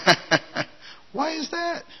 why is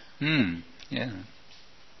that? Yeah.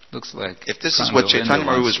 Looks like if this is what Caitanya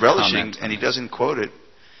Mahaprabhu was relishing and he doesn't quote it,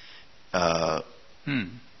 I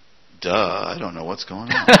don't know what's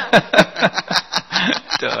going on.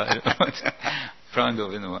 Prabhu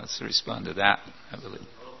Govinda wants to respond to that, I believe.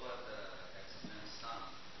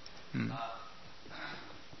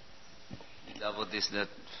 About this, that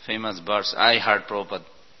famous verse, I heard Prabhupada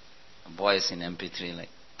voice in MP3 like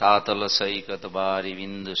Tatala Saikatavari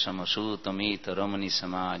Vindu Samashutamita Ramani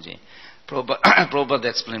Samaje. Prabhupada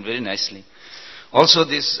explained very nicely. Also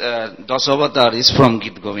this Dasavatar is from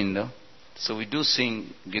Gita Govinda. So we do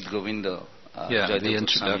sing Gita Govinda. The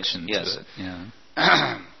introduction to it. Yeah.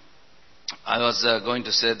 I was going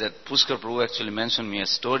to say that Pushkar Prabhu actually mentioned me a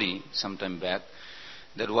story sometime back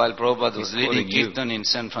that while Prabhupada was leading Kirtan in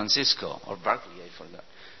San Francisco, or Berkeley, I forgot,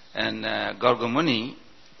 and Gargamuni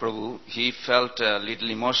Prabhu, he felt a little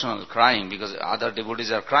emotional crying because other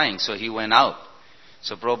devotees are crying, so he went out.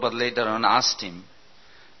 So Prabhupada later on asked him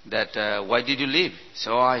that, why did you leave?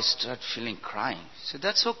 So I started feeling crying. So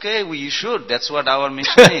that's okay, you should. That's what our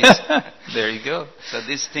mission is. There you go. So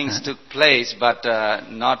these things took place, but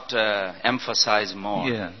not emphasized more.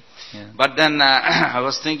 Yeah. But then I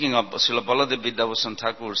was thinking of Srila Baladev Vidyabhushan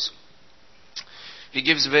Thakur's. He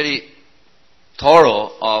gives very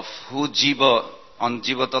thorough of who Jiva, on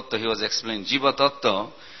Jiva Tattva he was explaining. Jiva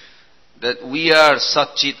Tattva, that we are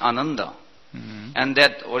Satchit Ananda. And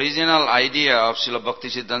that original idea of Srila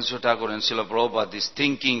Bhaktisiddhanta Thakur and Srila Prabhupada, this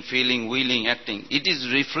thinking, feeling, willing, acting, it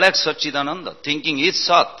is reflects Satchidananda. Thinking is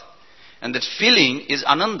Sat. And that feeling is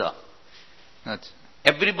Ananda.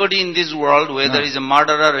 Everybody in this world, whether is a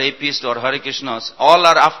murderer, rapist or Hare Krishnas, all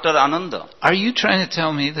are after Ananda. Are you trying to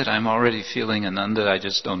tell me that I'm already feeling Ananda, I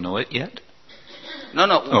just don't know it yet? No.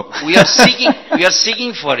 We are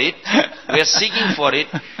seeking for it. We are seeking for it.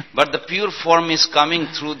 But the pure form is coming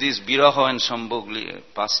through this Viraha and Shambhogli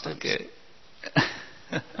pastimes. Okay.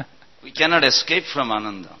 We cannot escape from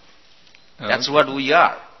Ananda. That's what we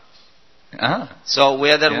are. So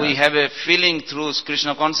whether we have a feeling through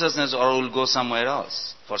Krishna consciousness or we'll go somewhere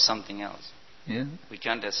else for something else. We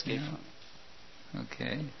can't escape from it.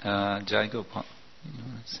 Okay. Jai Gopal, you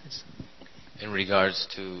want to say something? In regards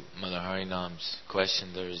to Mother Harinam's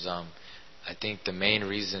question, there's I think the main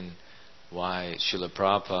reason why Srila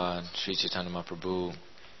Prabhupada and Sri Caitanya Mahaprabhu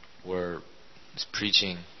were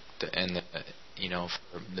preaching, for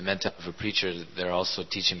the mentality of a preacher, they're also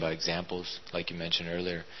teaching by examples, like you mentioned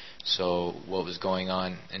earlier. So what was going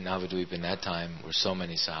on in Navadvip in that time were so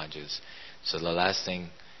many sahajas. So the last thing,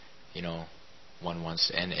 one wants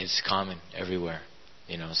to, and it's common everywhere,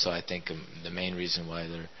 So I think the main reason why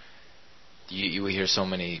you hear so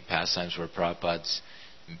many pastimes where Prabhupada's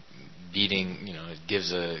beating,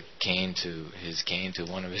 gives a cane to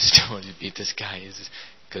one of his devotees, beat this guy, is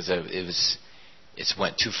because it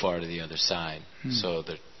went too far to the other side. So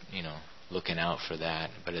they're, looking out for that.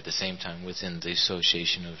 But at the same time, within the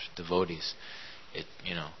association of devotees, it,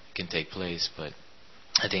 can take place. But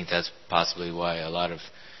I think that's possibly why a lot of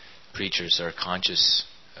preachers are conscious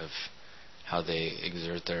of how they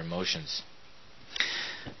exert their emotions.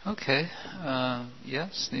 Okay.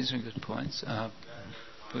 Yes, these are good points.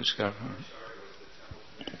 Pushkar.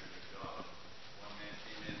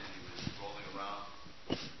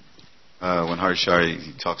 When Harishari,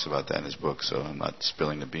 he talks about that in his book, so I'm not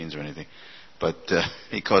spilling the beans or anything. But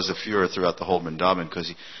he caused a furor throughout the whole Vrindavan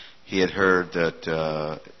because he had heard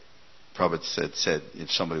that Prabhupada said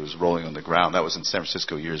if somebody was rolling on the ground, that was in San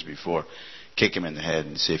Francisco years before, kick him in the head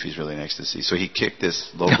and see if he's really in ecstasy. So he kicked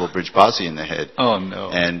this local Brijbasi in the head. Oh, no.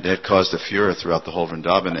 And it caused a furor throughout the whole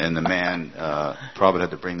Vrindavan, and the man, Prabhupada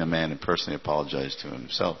had to bring the man and personally apologize to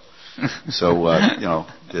himself. So,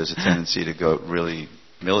 there's a tendency to go really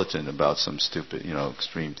militant about some stupid,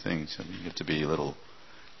 extreme things. I mean, you have to be a little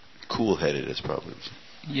cool-headed, as Prabhupada would say.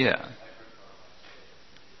 Yeah.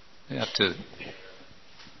 You have to... If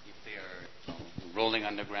they are rolling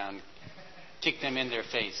on the ground, kick them in their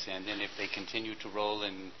face, and then if they continue to roll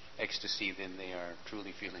in ecstasy, then they are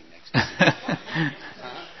truly feeling ecstasy.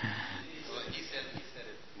 Well, he said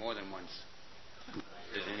it more than once.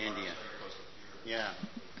 In India. Yeah.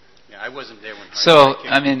 Yeah, I wasn't there when... So,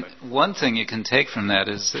 one thing you can take from that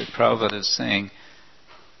is that Prabhupada is saying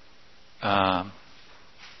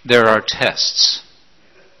there are tests.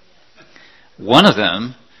 One of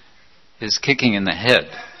them is kicking in the head.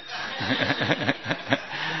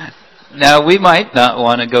 Now, we might not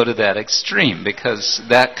want to go to that extreme because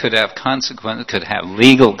that could have could have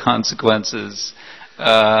legal consequences,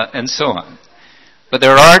 and so on. But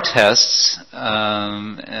there are tests,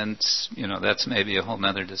 and that's maybe a whole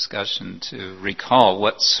other discussion to recall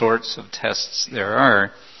what sorts of tests there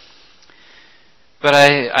are. But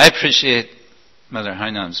I appreciate Mother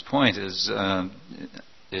Hainam's point is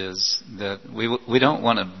that we don't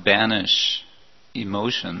want to banish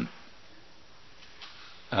emotion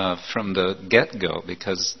from the get-go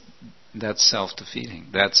because that's self-defeating.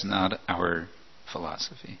 That's not our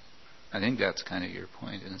philosophy. I think that's kind of your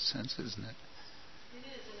point in a sense, isn't it?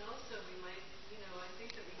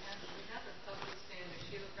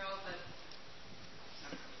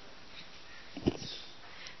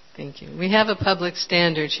 Thank you. We have a public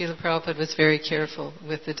standard. Srila Prabhupada was very careful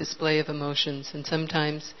with the display of emotions, and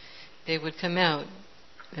sometimes they would come out,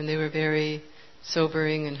 and they were very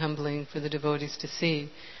sobering and humbling for the devotees to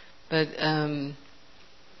see. But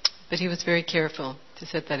he was very careful to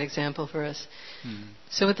set that example for us.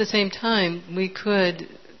 So at the same time, we could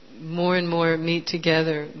more and more meet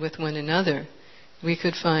together with one another. We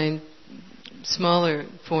could find smaller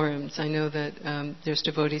forums. I know that there's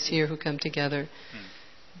devotees here who come together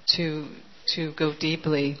to go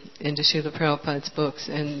deeply into Srila Prabhupada's books,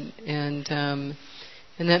 and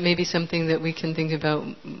that may be something that we can think about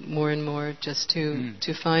more and more, just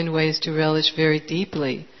to find ways to relish very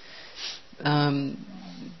deeply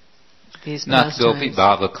these not pastimes. Gopi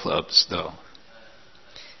Baba clubs, though.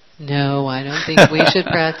 No, I don't think we should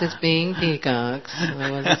practice being peacocks.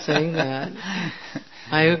 I wasn't saying that.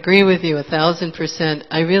 I agree with you 1,000%.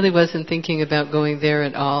 I really wasn't thinking about going there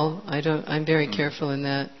at all. I'm very careful in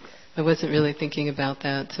that. I wasn't really thinking about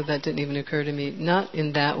that, so that didn't even occur to me. Not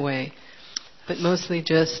in that way, but mostly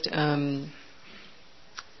just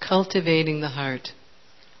cultivating the heart,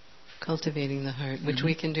 which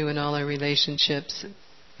we can do in all our relationships.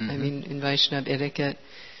 I mean, in Vaishnava etiquette,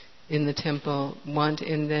 in the temple,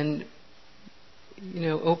 and then,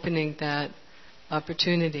 opening that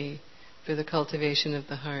opportunity for the cultivation of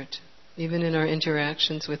the heart, even in our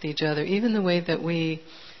interactions with each other, even the way that we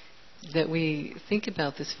think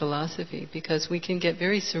about this philosophy, because we can get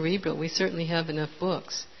very cerebral. We certainly have enough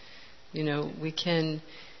books. We can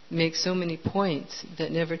make so many points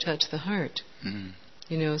that never touch the heart.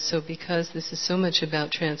 So because this is so much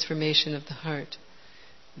about transformation of the heart,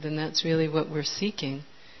 then that's really what we're seeking.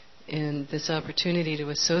 And this opportunity to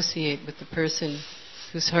associate with the person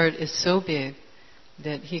whose heart is so big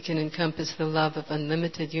that he can encompass the love of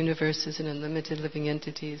unlimited universes and unlimited living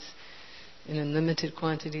entities in unlimited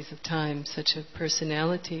quantities of time. Such a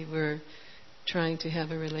personality we're trying to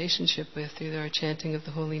have a relationship with through our chanting of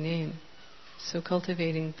the holy name. So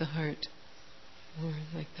cultivating the heart more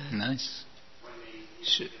like that. Nice.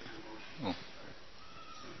 Oh.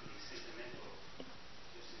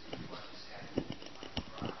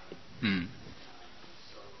 Hmm.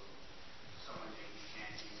 So someone may be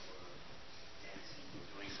chanting or dancing or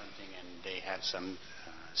doing something and they have some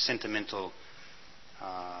sentimental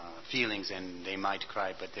feelings and they might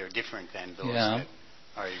cry, but they're different than those that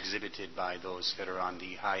are exhibited by those that are on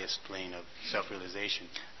the highest plane of self-realization.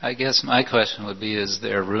 I guess my question would be, is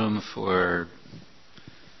there room for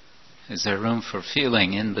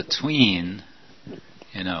feeling in between,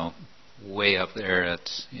 way up there at,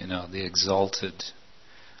 the exalted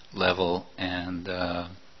level and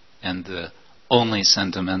the only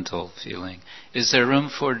sentimental feeling? Is there room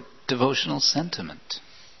for devotional sentiment?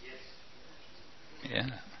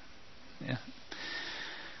 Yes. Yeah.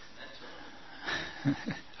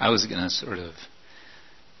 I was going to sort of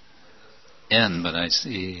end, but I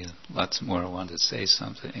see lots more want to say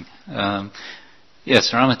something.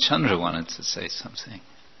 Yes, Ramachandra wanted to say something.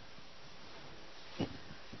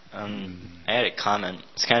 I had a comment.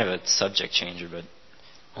 It's kind of a subject changer, but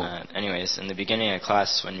anyways, in the beginning of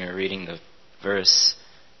class, when you were reading the verse,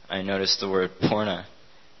 I noticed the word Purna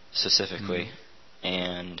specifically,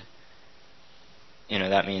 and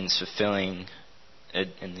that means fulfilling.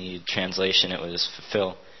 In the translation, it was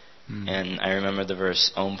fulfill. And I remember the verse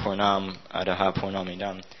Om Purnam Adaha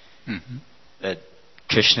Purnamidam, that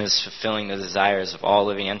Krishna is fulfilling the desires of all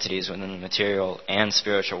living entities within the material and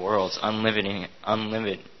spiritual worlds, unlimited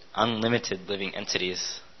living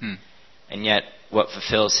entities. And yet, what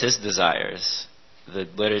fulfills his desires? The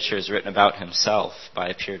literature is written about himself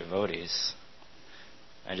by pure devotees.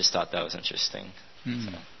 I just thought that was interesting.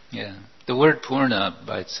 So. Yeah. The word Purna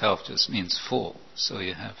by itself just means full. So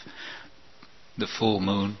you have the full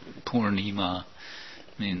moon, Purnima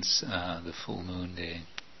means the full moon day,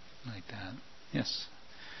 like that. Yes.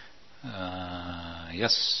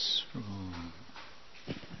 Yes.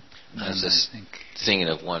 I was just thinking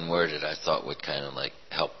of one word that I thought would kind of like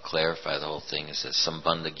help clarify the whole thing. Is that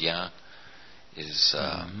Sambandha Gyan is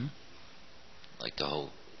like the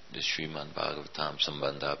Srimad Bhagavatam,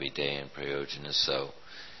 Sambandha Abhideya and Prayojana. So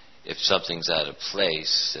if something's out of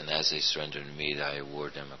place, and as they surrender to me, I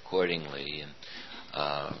award them accordingly. And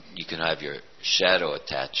you can have your shadow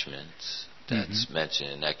attachments that's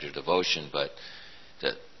mentioned in Nectar Devotion, but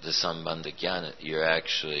the Sambandha Jnana, you're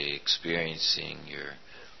actually experiencing your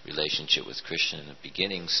relationship with Krishna in the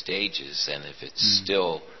beginning stages, and if it's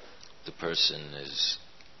still the person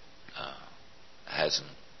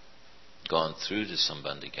hasn't gone through the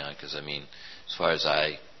Sambandha Jnana, because as far as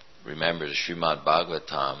I remember, the Srimad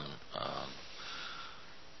Bhagavatam,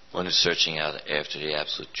 one who's searching out after the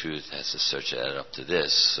absolute truth has to search that up to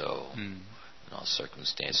this. So, in all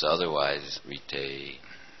circumstances, otherwise, Rite,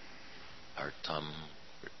 Artam,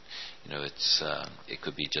 it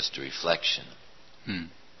could be just a reflection.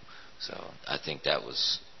 So, I think that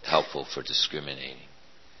was helpful for discriminating.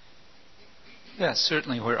 Yeah,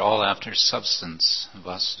 certainly we're all after substance,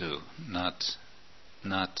 vastu, not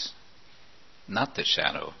the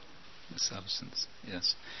shadow. The substance,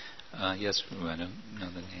 yes. Yes, I don't know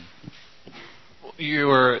the name. You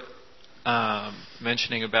were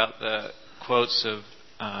mentioning about the quotes of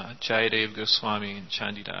Jayadev Goswami and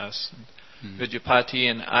Chandidas and Vidyapati,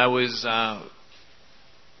 and I was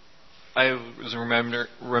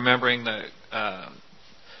remembering the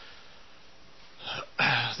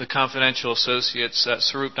confidential associates,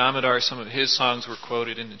 Sarup Damodar. Some of his songs were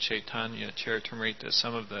quoted in the Caitanya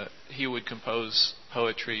Caritamrta. He would compose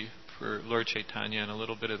poetry for Lord Chaitanya, and a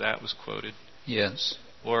little bit of that was quoted. Yes.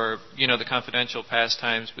 Or the confidential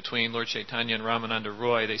pastimes between Lord Chaitanya and Ramananda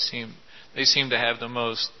Roy. They seem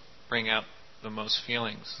to bring out the most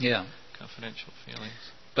feelings. Yeah. Confidential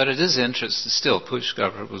feelings. But it is interesting still. Pushkar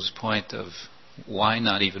Prabhu's point of why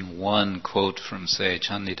not even one quote from, say,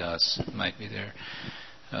 Chandidas might be there.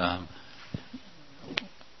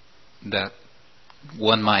 That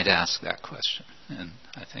one might ask that question, and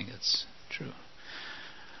I think it's true.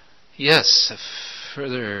 Yes,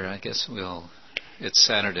 further, I guess it's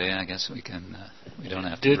Saturday, I guess we don't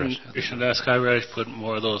have to rush. Didn't Krishnadas Kaviraj put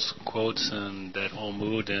more of those quotes and that whole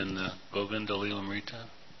mood in Govinda Lilamrita?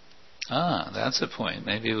 Ah, that's a point.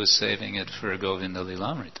 Maybe he was saving it for Govinda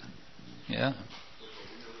Lilamrita. Yeah.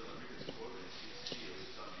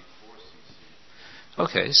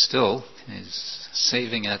 Okay, still, he's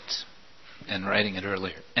saving it and writing it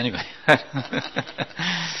earlier. Anyway.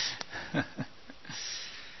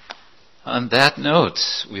 On that note,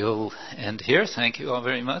 we'll end here. Thank you all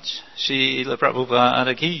very much. Srila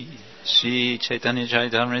Prabhupada ki, Shri Caitanya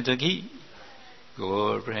Caritamrta ki,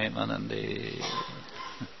 Gaur Premanande.